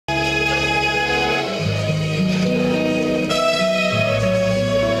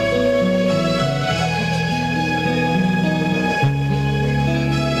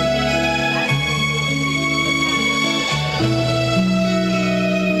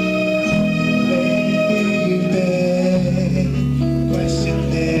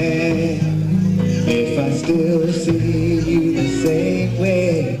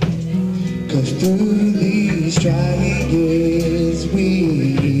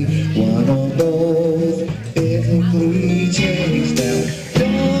for both physically changed now.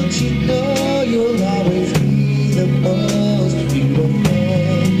 Don't you know you'll always be the most beautiful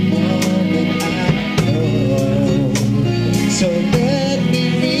woman I know? So let me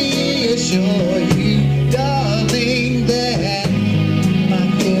reassure you, darling, that my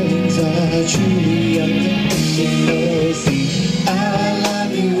feelings are truly unconditional. See, I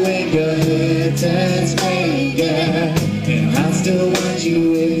love you when your head turns gray, yeah. And I still want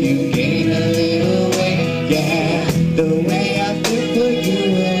you if you gain a little weight, yeah. The way I feel for you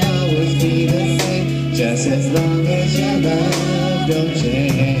will always be the same, just as long as your love don't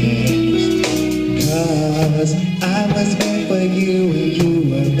change. 'Cause I was meant for you and you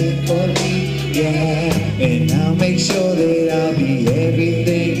were meant for me, yeah. And I'll make sure that I'll be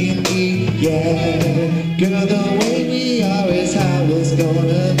everything you need, yeah. Girl, the way we are is how it's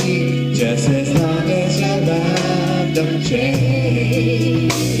gonna be, just as long as your love don't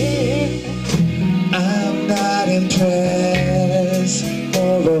change. I'm not impressed,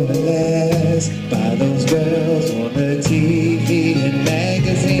 more or less, by those girls on the TV and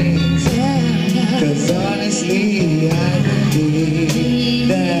magazines. 'Cause honestly, I believe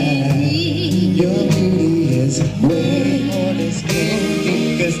that your beauty is way more than skin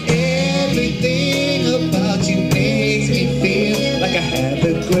deep. 'Cause everything about you makes me feel like I have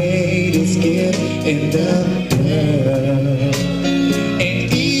the greatest gift in the world. And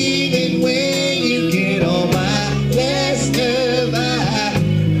even when you get on my last nerve, I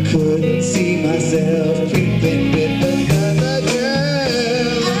couldn't see myself creeping with another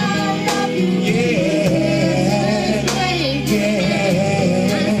girl. I love you. Yeah, yeah, yeah,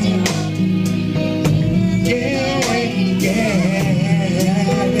 yeah.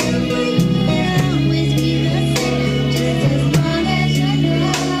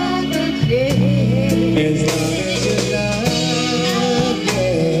 As long as you love,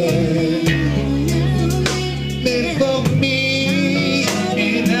 yeah, meant for me,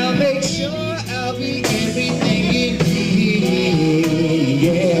 and I'll make sure I'll be everything you need,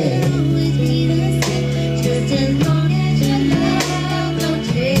 yeah.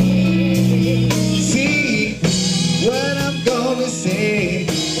 See what I'm gonna say,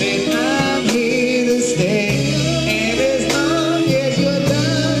 that I'm here to stay, and as long as your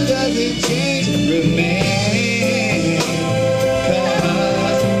love doesn't change, remain.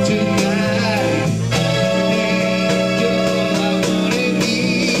 'Cause tonight, you're all I wanna be.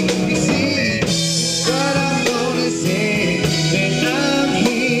 You see what I'm gonna say, that I'm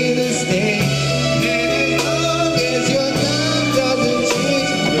here to stay, and as long as your love doesn't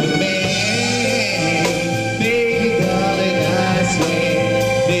change, remain. Baby darling, I swear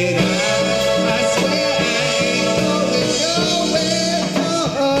that I swear I ain't going nowhere, no.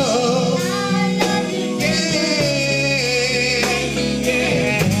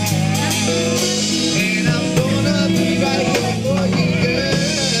 And I'm gonna be right here for you, girl.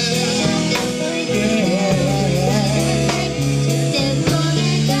 As long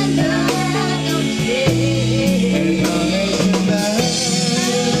as your love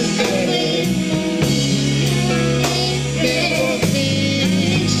meant for me,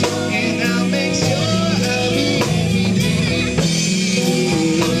 and I'll make sure I'll be everything you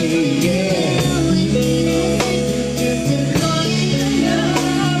need, yeah.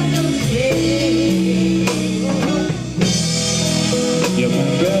 You're my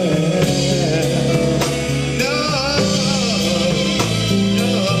girl. No,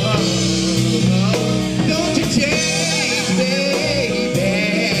 don't you change, baby.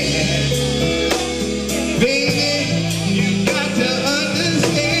 Baby, you got to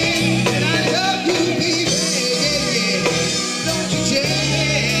understand that I love you, baby. Don't you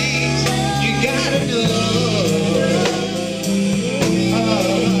change, you gotta know.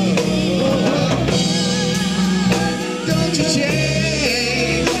 Don't you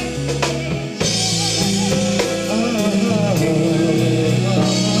change.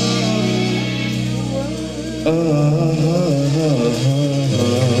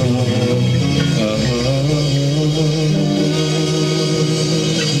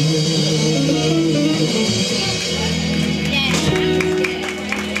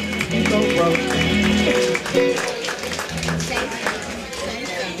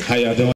 How y'all doing?